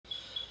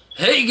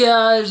Hey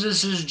guys,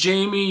 this is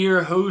Jamie,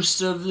 your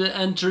host of the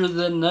Enter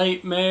the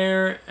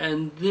Nightmare,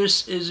 and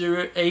this is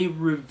a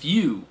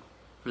review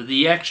for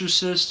The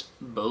Exorcist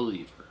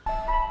Believer.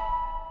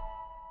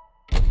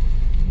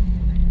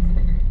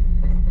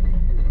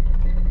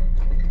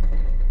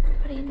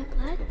 Body in the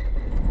blood?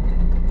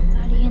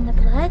 Body in the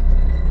blood?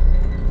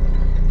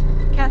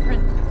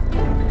 Catherine.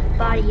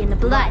 Body in the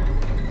blood.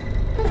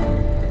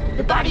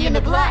 The body in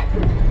the blood.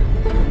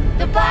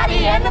 The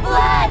body and the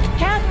blood.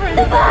 Catherine.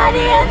 The body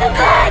and the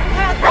blood.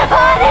 The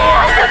body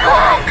and the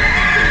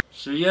blood.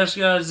 So yes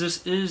guys,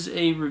 this is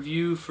a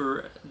review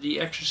for The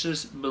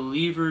Exorcist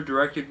Believer,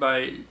 directed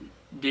by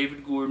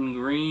David Gordon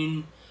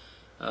Green.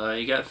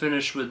 He got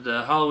finished with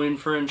the Halloween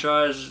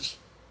franchise.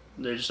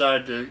 They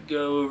decided to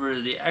go over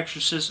to The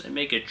Exorcist and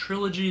make a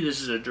trilogy. This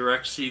is a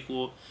direct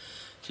sequel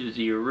to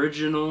the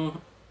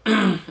original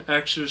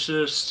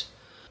Exorcist.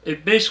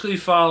 It basically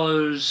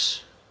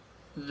follows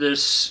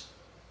this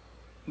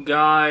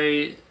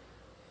guy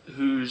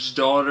whose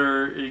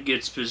daughter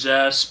gets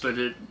possessed, but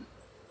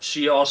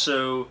she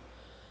also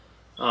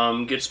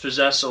gets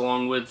possessed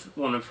along with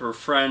one of her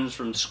friends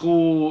from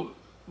school,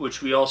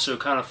 which we also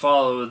kind of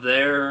follow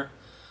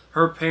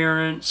her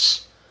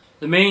parents.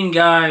 The main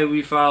guy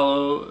we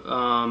follow,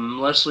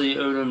 Leslie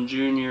Odom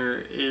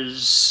Jr.,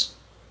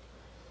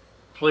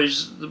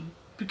 plays the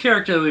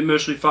character that we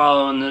mostly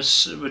follow in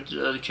this, with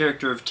the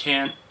character of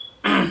Tanner,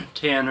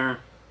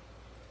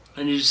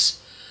 and he's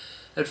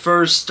at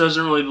first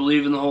doesn't really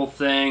believe in the whole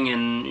thing,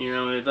 and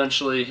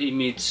eventually he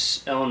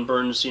meets Ellen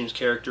Bernstein's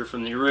character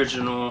from the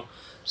original.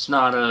 It's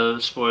not a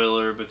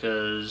spoiler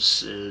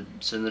because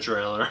it's in the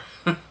trailer.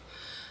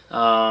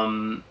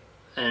 And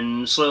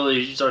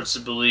slowly he starts to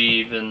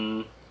believe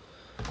in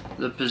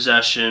the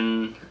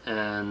possession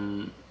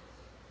and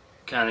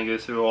kind of go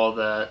through all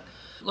that.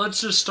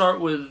 Let's just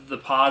start with the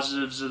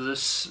positives of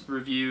this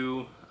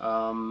review.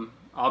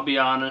 I'll be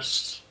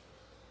honest,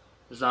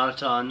 there's not a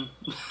ton.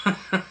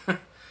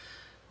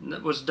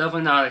 Was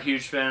definitely not a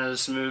huge fan of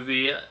this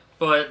movie,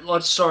 but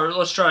let's try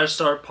to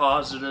start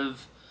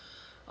positive.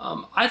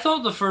 I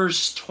thought the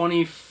first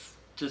 20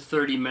 to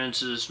 30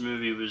 minutes of this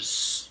movie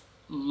was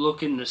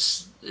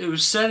it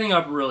was setting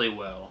up really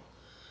well.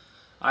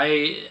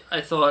 I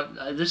thought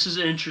this is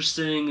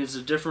interesting. It's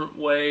a different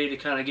way to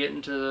kind of get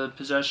into the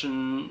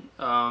possession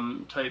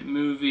type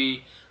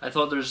movie. I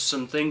thought there's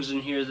some things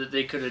in here that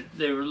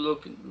they were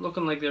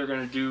looking like they were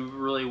going to do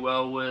really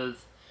well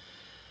with,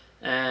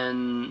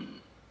 and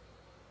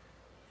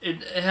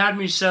it had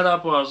me set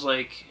up where I was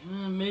like,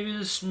 maybe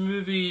this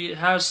movie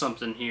has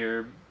something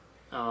here,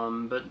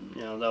 but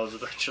that was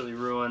eventually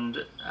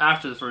ruined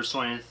after the first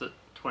 20 to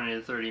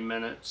 30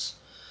 minutes.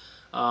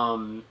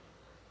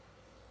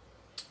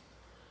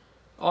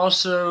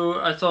 Also,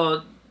 I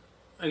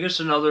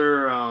guess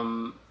another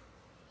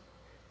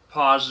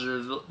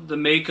positive, the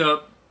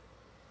makeup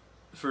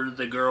for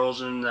the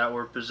girls that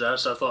were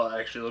possessed, I thought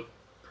actually looked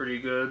pretty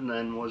good and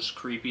then was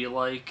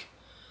creepy-like.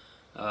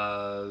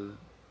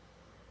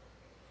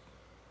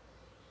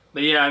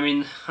 But yeah, I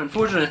mean,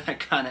 unfortunately that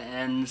kind of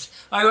ends.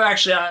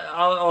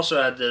 I'll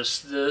also add this.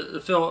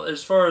 The film,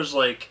 as far as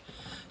like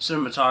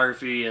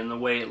cinematography and the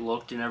way it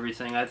looked and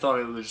everything, I thought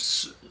it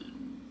was,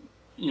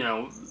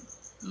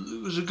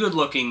 it was a good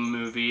looking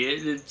movie.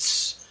 It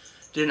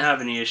didn't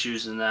have any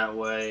issues in that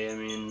way. I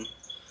mean,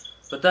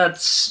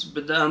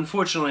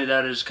 unfortunately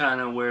that is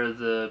kind of where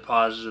the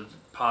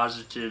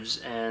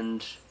positives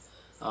end.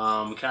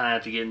 Kind of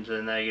have to get into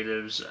the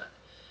negatives.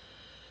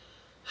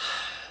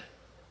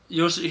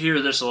 You'll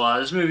hear this a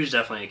lot. This movie is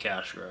definitely a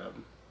cash grab,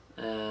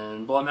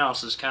 and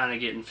Blumhouse is kind of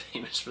getting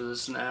famous for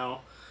this now.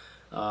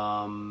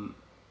 I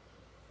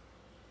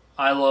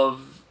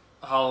love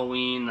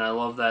Halloween. I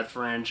love that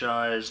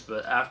franchise,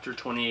 but after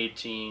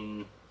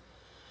 2018,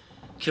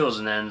 Kills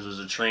and Ends was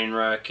a train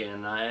wreck,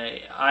 and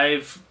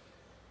I've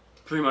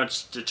pretty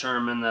much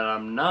determined that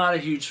I'm not a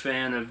huge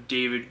fan of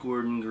David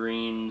Gordon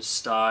Green's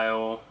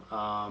style.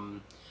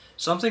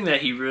 Something that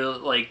he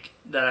really,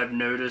 that I've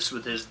noticed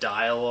with his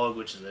dialogue,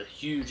 which is a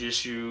huge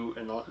issue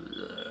in a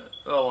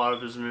lot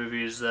of his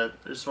movies, that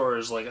as far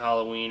as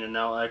Halloween and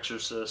now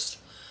Exorcist,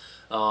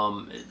 a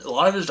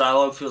lot of his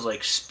dialogue feels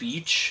like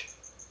speech.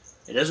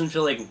 It doesn't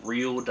feel like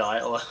real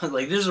dialogue.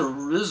 This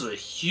is a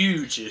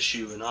huge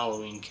issue in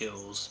Halloween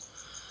Kills.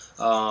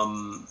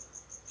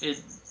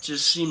 It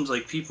just seems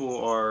like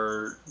people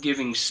are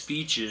giving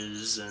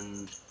speeches,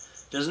 and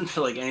it doesn't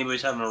feel like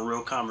anybody's having a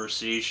real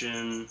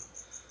conversation.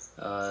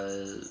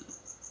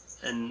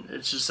 And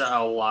it's just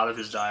how a lot of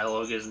his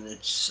dialogue is, and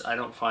I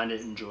don't find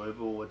it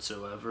enjoyable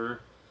whatsoever.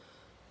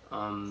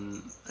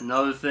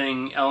 Another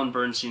thing, Ellen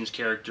Bernstein's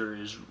character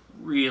is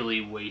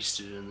really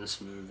wasted in this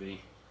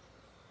movie.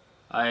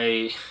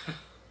 There's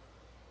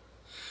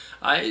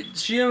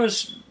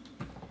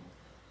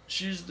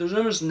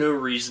almost no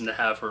reason to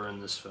have her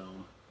in this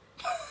film.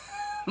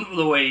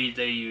 The way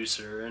they use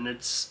her, and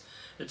it's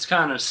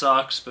kind of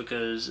sucks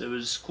because it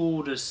was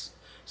cool to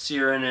see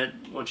her in it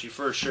when she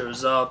first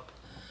shows up,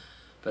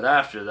 but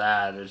after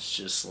that it's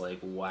just like,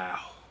 wow.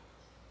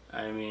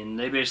 I mean,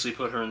 they basically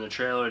put her in the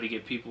trailer to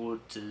get people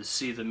to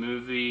see the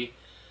movie,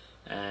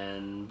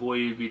 and boy,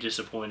 you'd be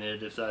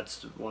disappointed if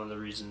that's one of the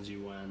reasons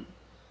you went,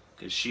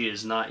 because she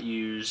is not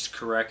used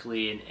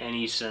correctly in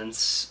any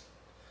sense,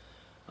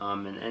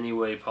 in any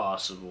way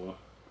possible.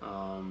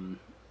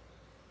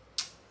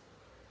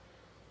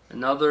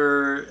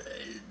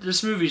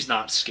 This movie's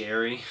not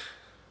scary,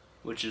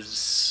 which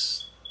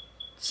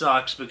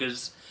sucks,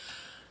 because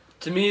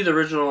to me the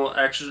original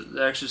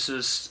The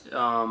Exorcist is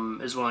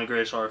one of the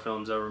greatest horror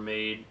films ever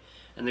made.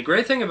 And the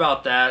great thing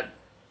about that,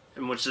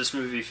 in which this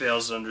movie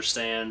fails to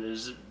understand,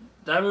 is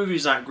that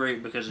movie's not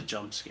great because of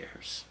jump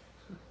scares,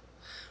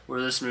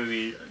 where this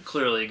movie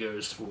clearly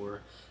goes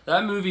for.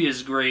 That movie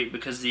is great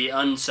because the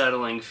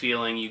unsettling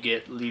feeling you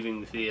get leaving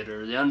the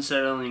theater, the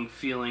unsettling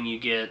feeling you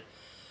get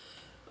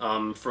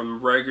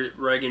from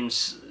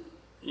Reagan's,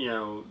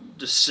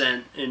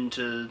 descent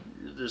into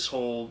this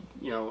whole,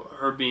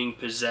 her being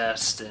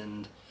possessed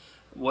and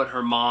what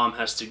her mom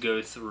has to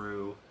go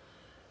through,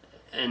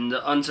 and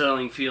the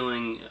unsettling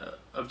feeling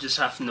of just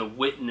having to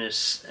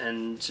witness,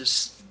 and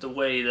just the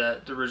way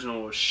that the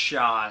original was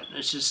shot.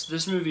 It's just,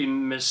 this movie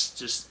missed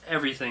just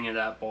everything in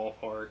that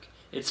ballpark.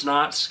 It's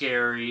not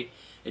scary.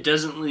 It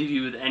doesn't leave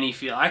you with any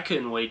feel. I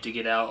couldn't wait to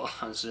get out,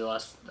 honestly.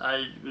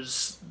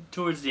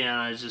 Towards the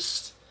end,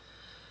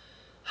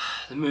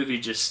 the movie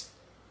just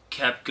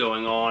kept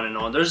going on and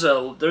on. There's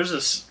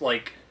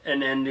an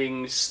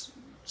ending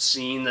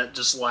scene that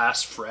just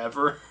lasts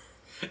forever,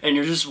 and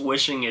you're just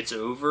wishing it's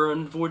over,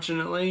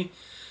 unfortunately.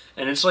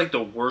 And it's like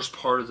the worst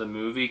part of the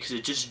movie, because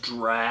it just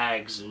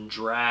drags and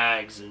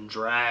drags and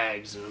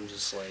drags, and I'm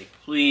just like,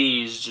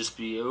 please just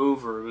be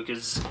over,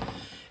 because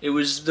there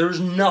was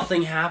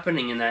nothing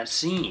happening in that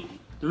scene.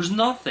 There was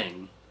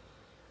nothing.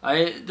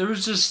 There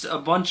was just a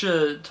bunch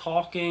of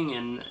talking,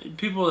 and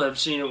people that have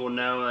seen it will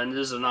know, and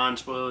this is a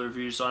non-spoiler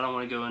review, so I don't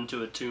want to go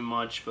into it too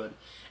much, but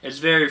it's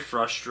very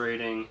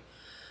frustrating.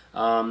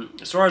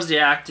 As far as the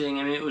acting,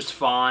 I mean, it was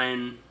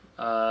fine.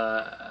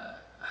 I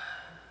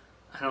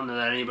don't know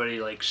that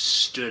anybody,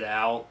 stood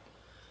out.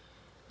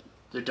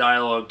 The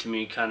dialogue, to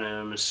me, kind of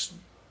almost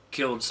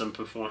killed some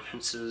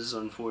performances,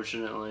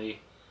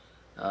 unfortunately.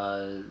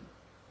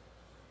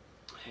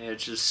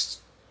 It's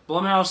just...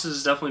 Blumhouse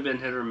has definitely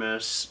been hit or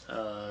miss,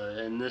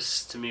 and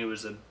this, to me,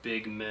 was a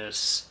big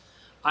miss.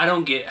 I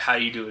don't get how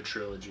you do a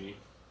trilogy.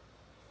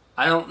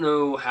 I don't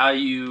know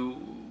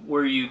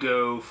where you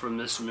go from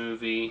this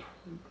movie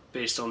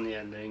based on the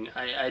ending.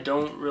 I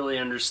don't really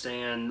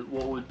understand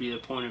what would be the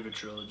point of a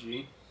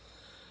trilogy.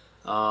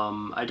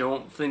 I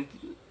don't think...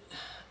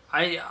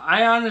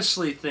 I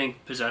honestly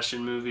think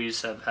possession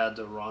movies have had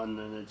the run,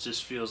 and it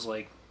just feels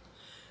like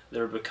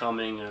they're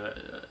becoming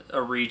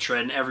a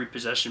retread, and every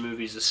possession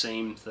movie is the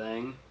same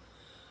thing.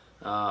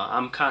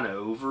 I'm kind of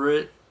over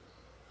it.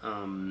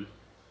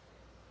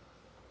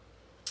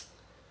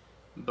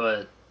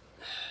 But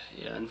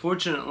yeah,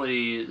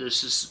 unfortunately,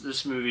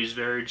 this movie is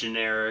very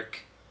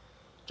generic.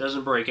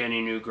 Doesn't break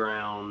any new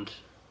ground.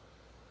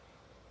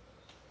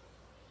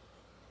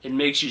 It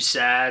makes you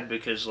sad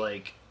because,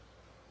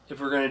 if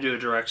we're gonna do a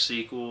direct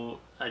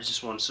sequel, I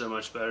just want so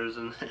much better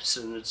than this,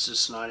 and it's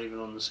just not even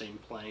on the same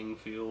playing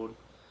field.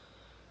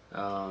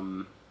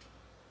 And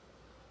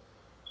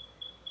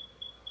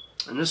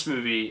this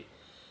movie,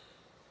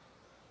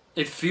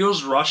 it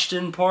feels rushed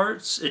in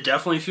parts. It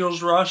definitely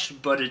feels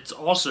rushed, but it's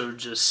also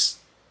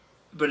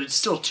but it's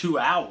still 2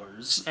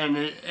 hours,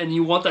 and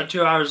you want that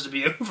 2 hours to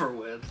be over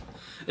with.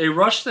 They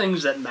rush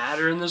things that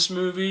matter in this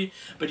movie,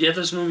 but yet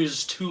this movie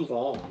is too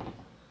long.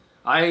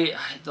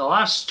 The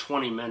last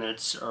 20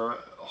 minutes are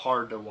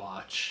hard to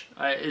watch.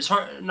 It's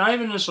hard, not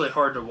even necessarily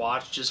hard to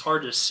watch, just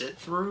hard to sit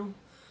through.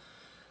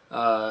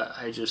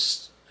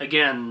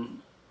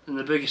 Again, and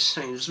the biggest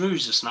thing, this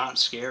movie's just not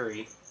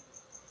scary.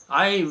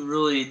 I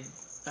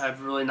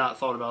have really not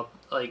thought about,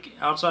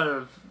 outside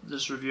of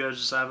this review, I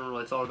just haven't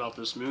really thought about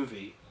this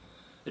movie.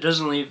 It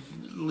doesn't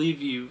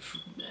leave you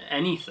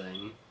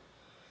anything.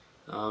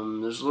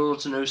 There's little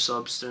to no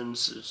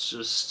substance. It's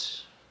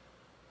just...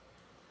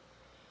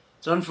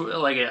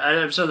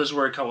 I've said this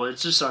word a couple,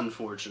 it's just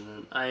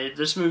unfortunate.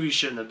 This movie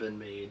shouldn't have been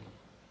made.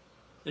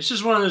 It's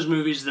just one of those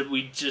movies that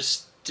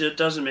it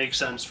doesn't make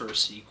sense for a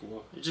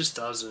sequel. It just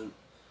doesn't.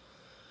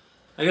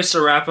 I guess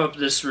to wrap up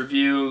this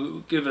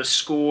review, give a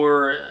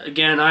score.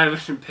 Again, I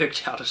haven't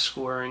picked out a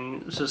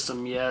scoring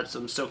system yet, so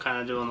I'm still kind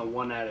of doing the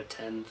 1 out of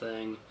 10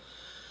 thing.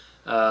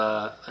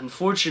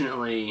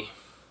 Unfortunately,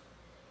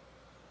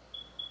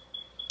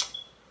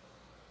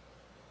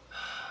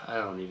 I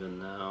don't even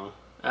know.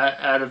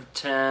 Out of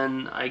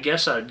 10, I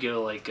guess I'd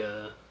go a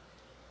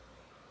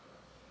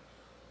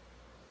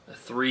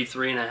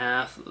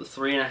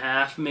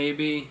 3.5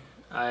 maybe.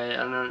 I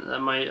don't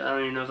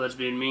even know if that's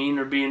being mean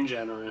or being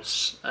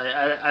generous.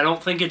 I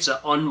don't think it's an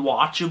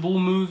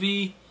unwatchable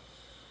movie.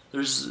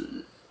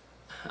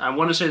 I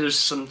want to say there's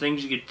some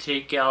things you could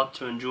take out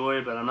to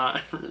enjoy, but I'm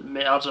not,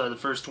 outside of the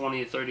first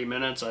 20 to 30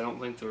 minutes, I don't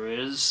think there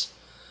is.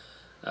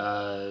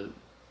 But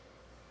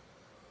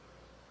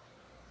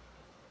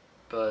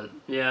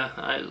yeah,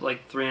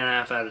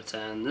 3.5 out of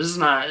 10. This is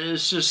not,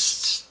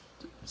 it's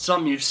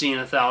something you've seen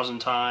 1,000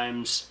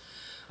 times.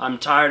 I'm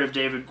tired of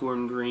David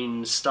Gordon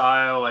Green's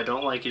style. I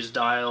don't like his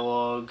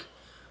dialogue,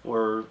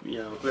 or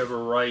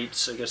whoever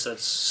writes. I guess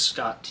that's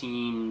Scott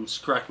Teems.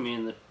 Correct me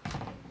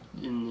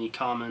in the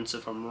comments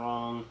if I'm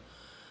wrong.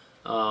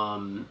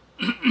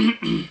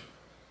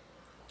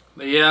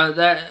 But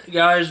yeah,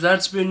 guys,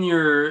 that's been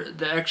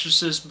The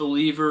Exorcist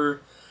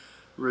Believer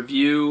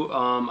review.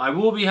 I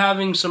will be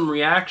having some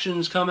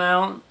reactions come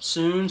out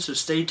soon, so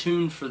stay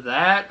tuned for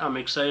that. I'm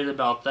excited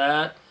about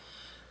that.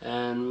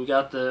 And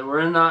we're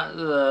in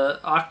the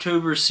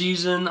October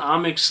season.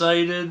 I'm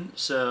excited,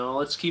 so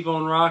let's keep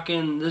on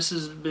rocking. This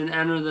has been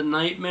Enter the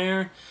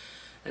Nightmare,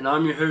 and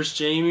I'm your host,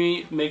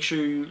 Jamie. Make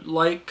sure you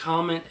like,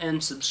 comment,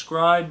 and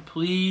subscribe,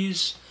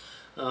 please.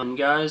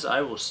 Guys,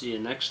 I will see you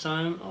next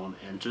time on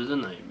Enter the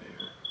Nightmare.